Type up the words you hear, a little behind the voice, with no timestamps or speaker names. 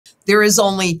there is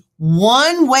only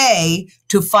one way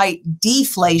to fight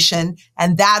deflation,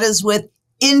 and that is with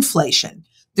inflation.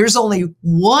 There's only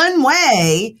one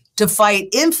way to fight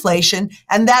inflation,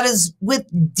 and that is with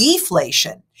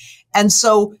deflation. And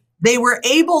so they were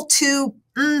able to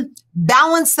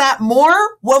balance that more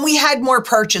when we had more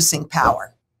purchasing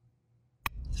power.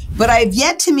 But I've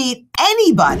yet to meet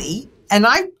anybody, and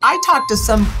I talked to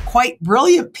some quite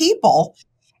brilliant people,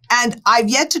 and I've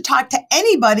yet to talk to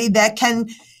anybody that can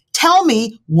tell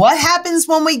me what happens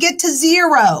when we get to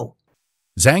zero.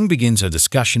 Zang begins her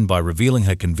discussion by revealing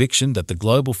her conviction that the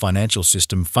global financial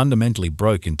system fundamentally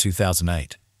broke in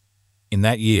 2008. In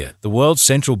that year, the world's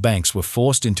central banks were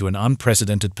forced into an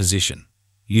unprecedented position,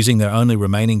 using their only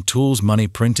remaining tools, money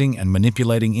printing and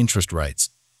manipulating interest rates.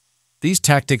 These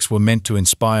tactics were meant to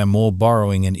inspire more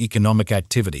borrowing and economic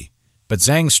activity, but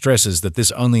Zang stresses that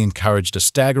this only encouraged a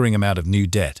staggering amount of new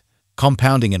debt,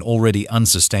 compounding an already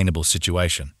unsustainable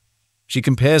situation. She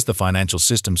compares the financial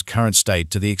system's current state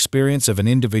to the experience of an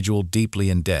individual deeply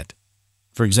in debt.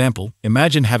 For example,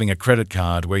 imagine having a credit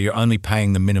card where you're only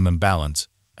paying the minimum balance,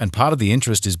 and part of the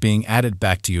interest is being added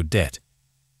back to your debt.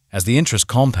 As the interest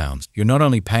compounds, you're not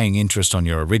only paying interest on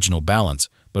your original balance,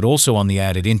 but also on the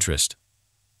added interest.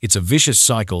 It's a vicious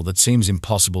cycle that seems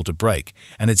impossible to break,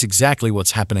 and it's exactly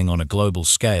what's happening on a global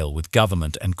scale with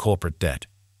government and corporate debt.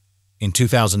 In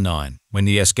 2009, when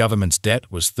the US government's debt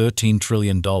was $13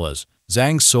 trillion,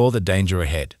 Zang saw the danger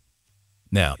ahead.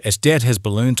 Now, as debt has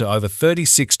ballooned to over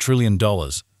 $36 trillion,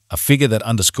 a figure that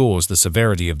underscores the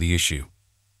severity of the issue.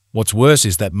 What's worse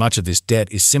is that much of this debt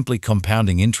is simply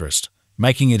compounding interest,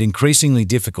 making it increasingly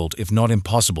difficult, if not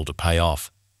impossible, to pay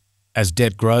off. As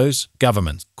debt grows,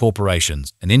 governments,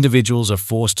 corporations, and individuals are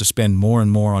forced to spend more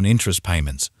and more on interest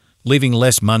payments, leaving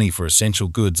less money for essential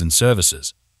goods and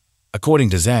services. According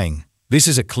to Zang, this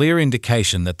is a clear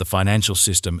indication that the financial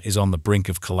system is on the brink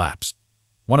of collapse.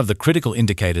 One of the critical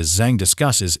indicators Zang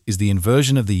discusses is the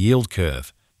inversion of the yield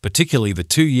curve, particularly the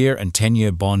 2-year and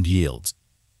 10-year bond yields.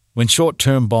 When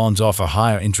short-term bonds offer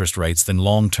higher interest rates than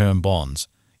long-term bonds,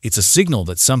 it's a signal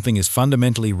that something is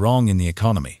fundamentally wrong in the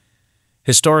economy.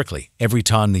 Historically, every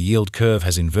time the yield curve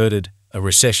has inverted, a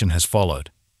recession has followed.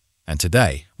 And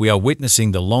today, we are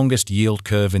witnessing the longest yield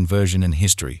curve inversion in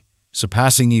history,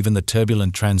 surpassing even the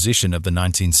turbulent transition of the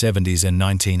 1970s and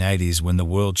 1980s when the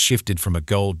world shifted from a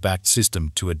gold-backed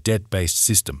system to a debt-based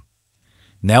system.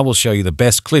 Now we'll show you the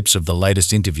best clips of the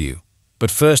latest interview. But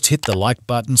first, hit the like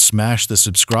button, smash the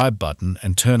subscribe button,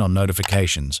 and turn on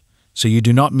notifications so you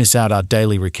do not miss out our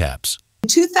daily recaps. In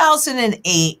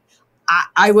 2008,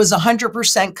 I was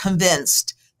 100%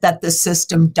 convinced that the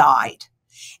system died.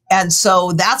 And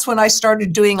so that's when I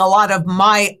started doing a lot of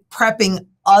my prepping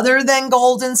other than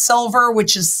gold and silver,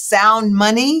 which is sound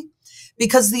money,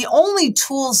 because the only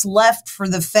tools left for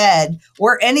the Fed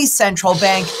or any central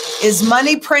bank is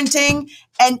money printing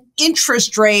and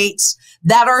interest rates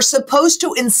that are supposed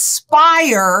to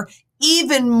inspire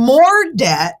even more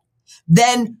debt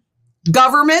than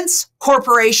governments,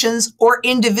 corporations, or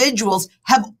individuals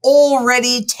have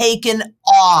already taken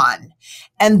on.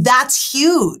 And that's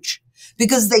huge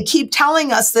because they keep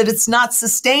telling us that it's not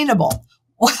sustainable.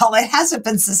 Well, it hasn't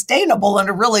been sustainable in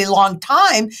a really long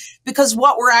time because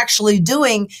what we're actually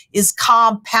doing is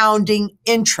compounding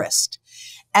interest.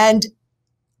 And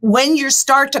when you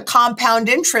start to compound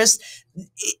interest,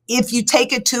 if you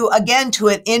take it to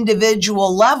an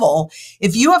individual level,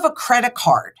 if you have a credit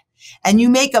card and you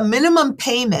make a minimum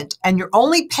payment and you're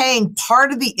only paying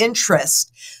part of the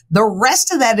interest, the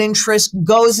rest of that interest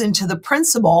goes into the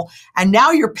principal, and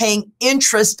now you're paying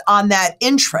interest on that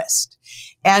interest.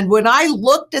 And when I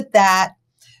looked at that,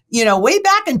 way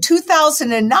back in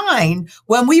 2009,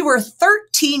 when we were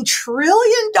 $13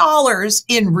 trillion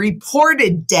in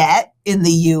reported debt in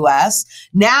the US,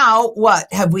 now what,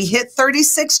 have we hit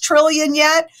 36 trillion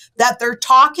yet that they're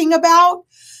talking about?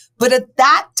 But at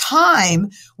that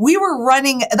time, we were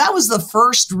running, that was the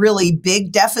first really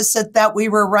big deficit that we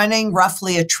were running,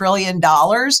 roughly $1 trillion. And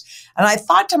I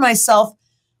thought to myself,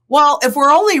 well, if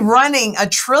we're only running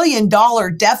 $1 trillion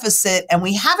deficit and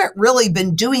we haven't really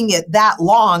been doing it that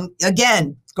long,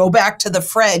 again, go back to the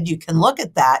Fred, you can look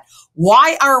at that.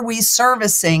 Why are we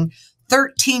servicing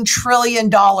 $13 trillion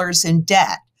in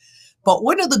debt? But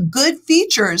one of the good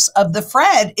features of the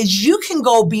Fred is you can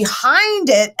go behind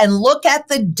it and look at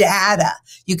the data.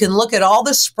 You can look at all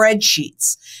the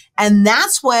spreadsheets. And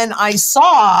that's when I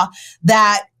saw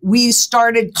that we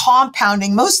started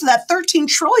compounding. Most of that 13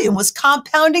 trillion was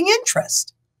compounding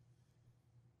interest.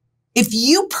 If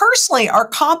you personally are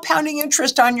compounding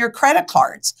interest on your credit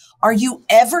cards, are you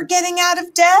ever getting out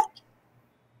of debt?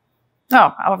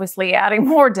 Oh, obviously adding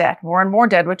more debt, more and more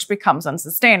debt, which becomes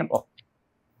unsustainable.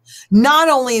 Not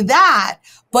only that,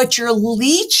 but you're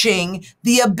leeching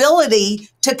the ability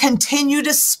to continue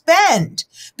to spend.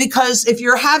 Because if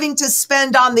you're having to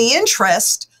spend on the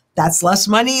interest, that's less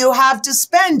money you have to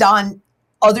spend on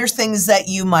other things that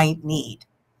you might need.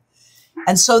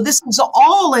 And so this is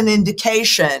all an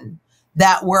indication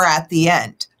that we're at the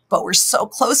end, but we're so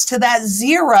close to that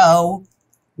zero.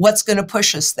 What's going to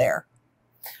push us there?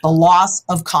 The loss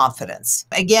of confidence.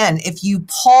 Again, if you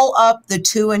pull up the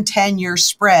 2 and 10-year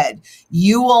spread,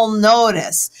 you will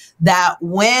notice that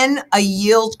when a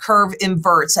yield curve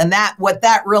inverts, and that what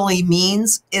that really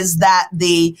means is that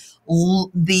the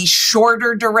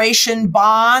shorter duration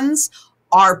bonds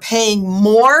are paying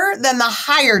more than the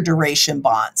higher duration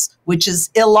bonds, which is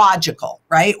illogical,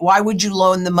 right? Why would you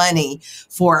loan the money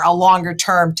for a longer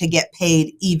term to get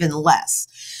paid even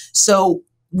less? So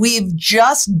we've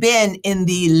just been in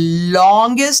the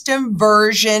longest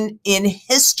inversion in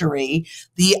history.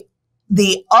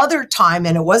 The other time,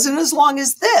 and it wasn't as long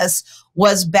as this,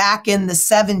 was back in the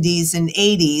 70s and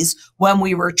 80s when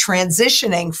we were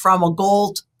transitioning from a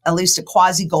gold, at least a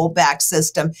quasi-gold backed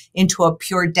system, into a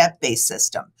pure debt-based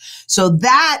system. So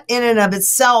that in and of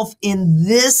itself in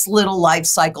this little life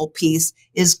cycle piece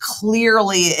is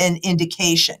clearly an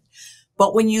indication.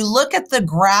 But when you look at the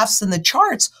graphs and the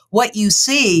charts, what you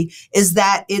see is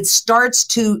that it starts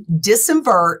to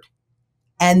disinvert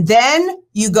and then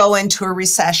you go into a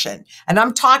recession. And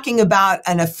I'm talking about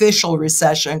an official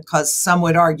recession because some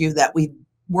would argue that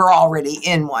we're already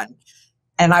in one.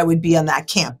 And I would be in that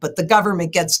camp. But the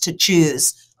government gets to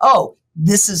choose, oh,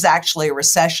 this is actually a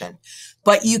recession.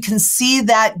 But you can see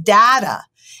that data.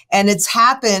 And it's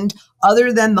happened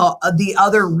other than the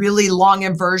other really long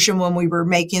inversion when we were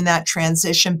making that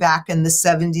transition back in the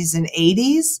 70s and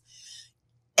 80s.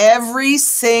 Every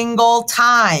single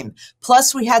time.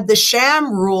 Plus, we had the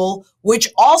sham rule, which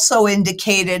also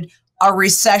indicated a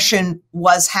recession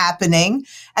was happening.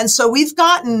 And so we've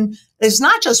gotten, there's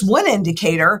not just one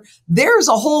indicator, there's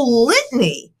a whole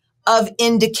litany of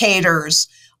indicators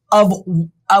of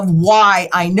why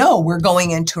I know we're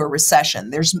going into a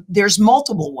recession. There's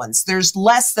multiple ones. There's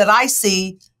less that I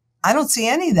see. I don't see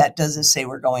any that doesn't say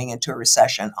we're going into a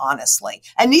recession, honestly.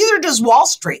 And neither does Wall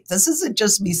Street. This isn't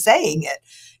just me saying it.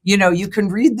 You know, you can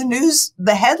read the news,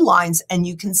 the headlines, and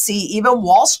you can see even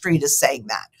Wall Street is saying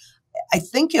that. I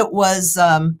think it was,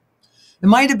 it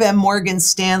might have been Morgan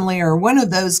Stanley or one of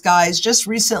those guys just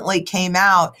recently came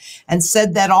out and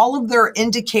said that all of their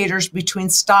indicators between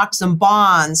stocks and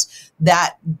bonds,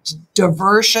 that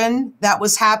diversion that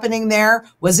was happening there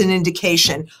was an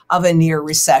indication of a near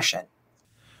recession.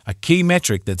 A key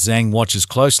metric that Zang watches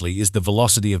closely is the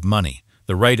velocity of money,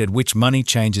 the rate at which money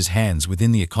changes hands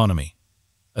within the economy.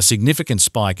 A significant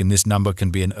spike in this number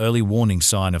can be an early warning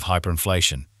sign of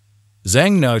hyperinflation.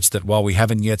 Zang notes that while we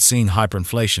haven't yet seen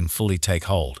hyperinflation fully take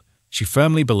hold, she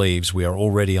firmly believes we are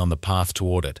already on the path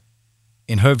toward it.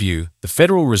 In her view, the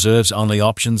Federal Reserve's only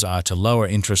options are to lower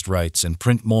interest rates and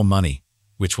print more money,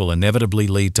 which will inevitably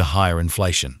lead to higher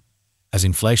inflation. As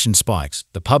inflation spikes,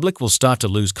 the public will start to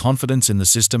lose confidence in the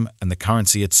system and the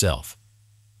currency itself.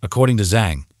 According to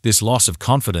Zang, this loss of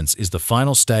confidence is the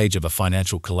final stage of a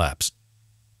financial collapse.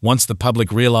 Once the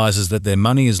public realizes that their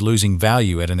money is losing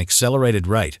value at an accelerated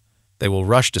rate, they will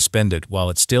rush to spend it while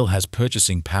it still has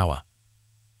purchasing power.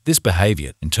 This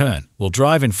behavior, in turn, will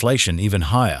drive inflation even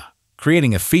higher,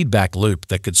 creating a feedback loop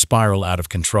that could spiral out of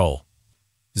control.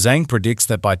 Zang predicts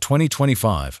that by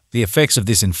 2025, the effects of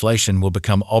this inflation will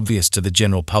become obvious to the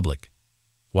general public.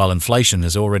 While inflation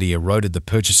has already eroded the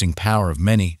purchasing power of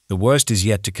many, the worst is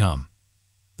yet to come.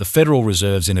 The Federal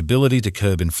Reserve's inability to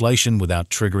curb inflation without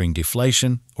triggering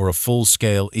deflation or a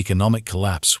full-scale economic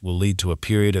collapse will lead to a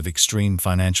period of extreme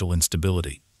financial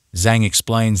instability. Zang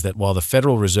explains that while the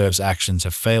Federal Reserve's actions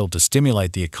have failed to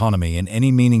stimulate the economy in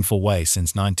any meaningful way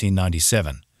since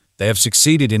 1997, they have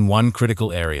succeeded in one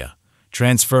critical area: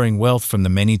 transferring wealth from the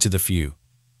many to the few.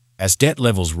 As debt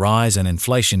levels rise and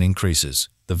inflation increases,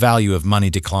 the value of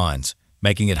money declines,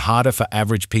 making it harder for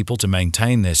average people to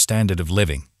maintain their standard of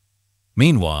living.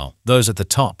 Meanwhile, those at the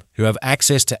top, who have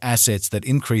access to assets that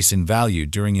increase in value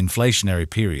during inflationary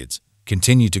periods,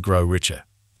 continue to grow richer.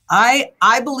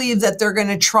 I believe that they're going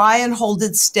to try and hold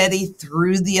it steady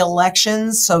through the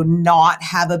elections, so not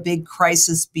have a big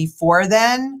crisis before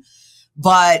then.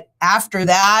 But after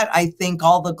that, I think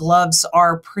all the gloves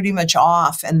are pretty much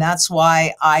off. And that's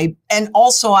why and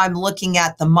also I'm looking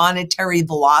at the monetary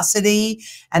velocity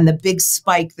and the big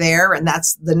spike there. And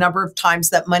that's the number of times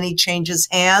that money changes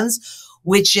hands,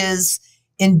 which is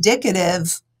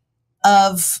indicative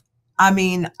of, I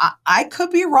mean, I could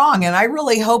be wrong, and I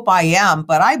really hope I am,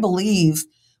 but I believe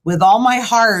with all my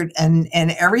heart and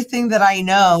everything that I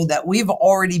know that we've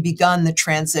already begun the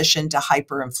transition to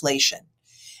hyperinflation,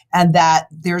 and that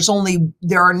there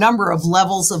are a number of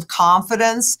levels of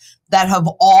confidence that have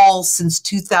all since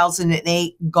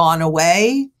 2008 gone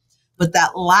away. But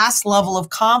that last level of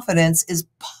confidence is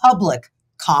public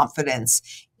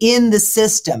confidence in the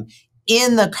system,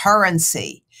 in the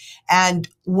currency. And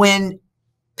when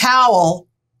Powell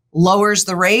lowers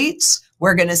the rates,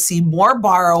 we're going to see more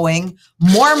borrowing,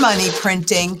 more money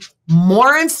printing,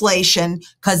 more inflation,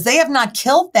 because they have not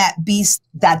killed that beast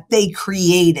that they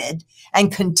created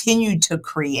and continue to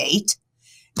create.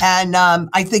 And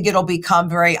I think it'll become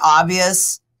very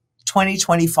obvious.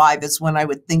 2025 is when I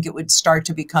would think it would start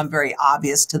to become very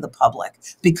obvious to the public,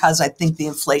 because I think the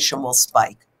inflation will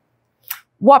spike.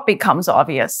 What becomes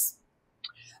obvious?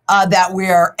 That we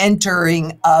are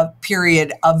entering a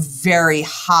period of very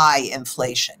high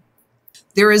inflation.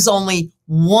 There is only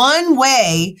one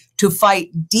way to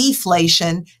fight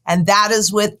deflation, and that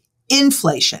is with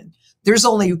inflation. There's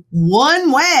only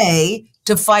one way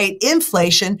to fight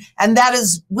inflation, and that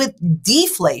is with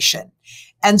deflation.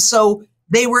 And so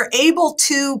they were able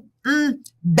to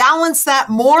balance that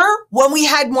more when we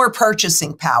had more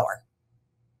purchasing power.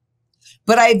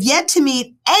 But I've yet to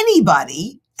meet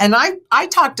anybody, and I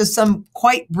talked to some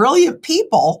quite brilliant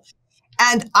people,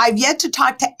 and I've yet to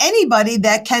talk to anybody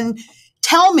that can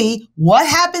tell me what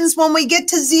happens when we get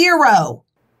to zero.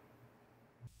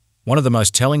 One of the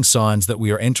most telling signs that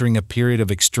we are entering a period of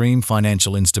extreme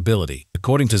financial instability,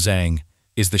 according to Zang,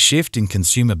 is the shift in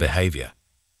consumer behavior.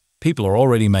 People are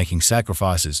already making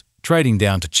sacrifices, trading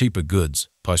down to cheaper goods,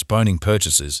 postponing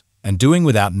purchases, and doing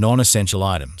without non-essential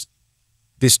items.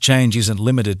 This change isn't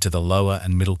limited to the lower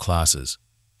and middle classes.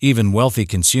 Even wealthy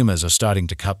consumers are starting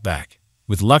to cut back,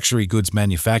 with luxury goods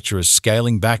manufacturers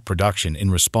scaling back production in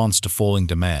response to falling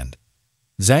demand.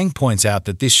 Zang points out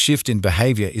that this shift in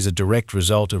behavior is a direct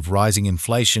result of rising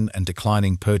inflation and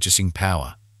declining purchasing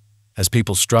power. As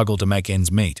people struggle to make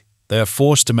ends meet, they are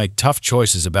forced to make tough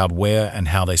choices about where and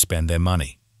how they spend their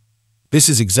money. This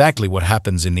is exactly what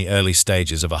happens in the early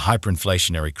stages of a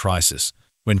hyperinflationary crisis,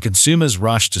 when consumers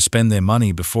rush to spend their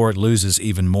money before it loses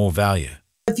even more value.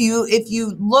 If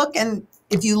you look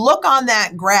on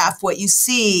that graph, what you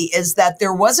see is that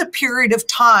there was a period of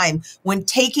time when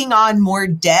taking on more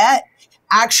debt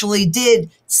actually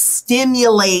did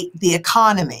stimulate the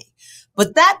economy.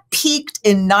 But that peaked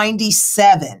in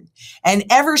 97. And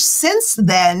ever since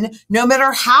then, no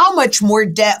matter how much more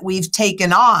debt we've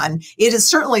taken on, it has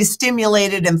certainly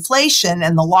stimulated inflation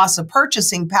and the loss of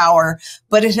purchasing power,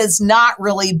 but it has not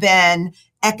really been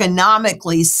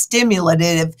economically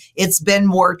stimulative. It's been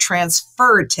more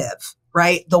transferative,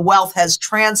 right? The wealth has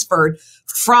transferred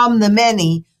from the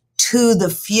many to the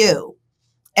few.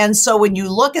 And so when you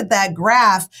look at that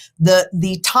graph,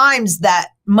 the times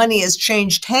that money has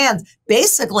changed hands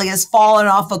basically has fallen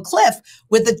off a cliff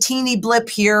with a teeny blip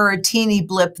here or a teeny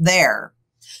blip there.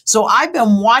 So I've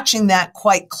been watching that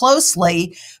quite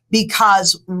closely,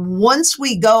 because once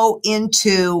we go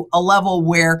into a level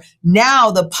where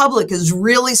now the public is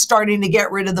really starting to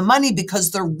get rid of the money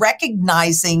because they're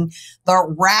recognizing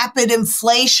the rapid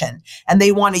inflation, and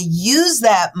they want to use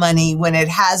that money when it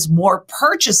has more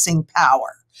purchasing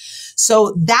power.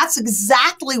 So that's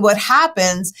exactly what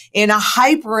happens in a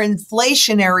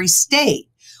hyperinflationary state.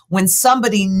 When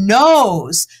somebody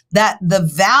knows that the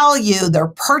value, their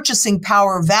purchasing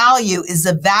power value, is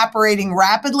evaporating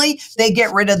rapidly, they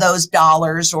get rid of those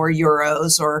dollars or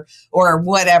euros or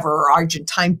whatever, or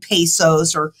Argentine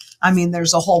pesos, or, I mean,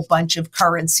 there's a whole bunch of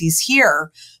currencies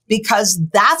here, because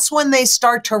that's when they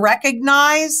start to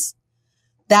recognize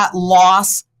that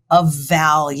loss of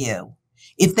value.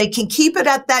 If they can keep it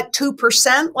at that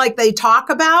 2% like they talk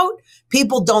about,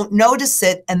 people don't notice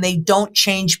it and they don't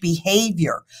change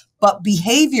behavior. But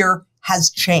behavior has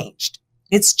changed.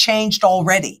 It's changed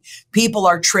already. People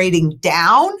are trading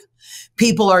down.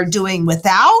 People are doing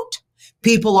without.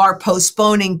 People are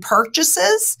postponing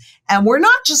purchases. And we're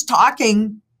not just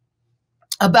talking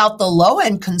about the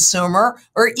low-end consumer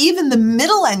or even the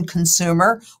middle-end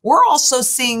consumer. We're also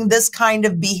seeing this kind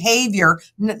of behavior,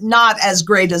 not as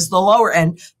great as the lower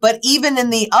end, but even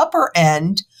in the upper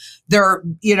end, they're,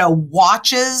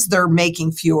 watches, they're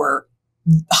making fewer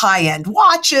high-end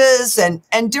watches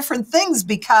and different things,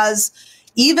 because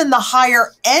even the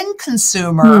higher-end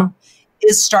consumer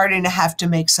is starting to have to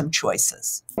make some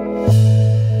choices.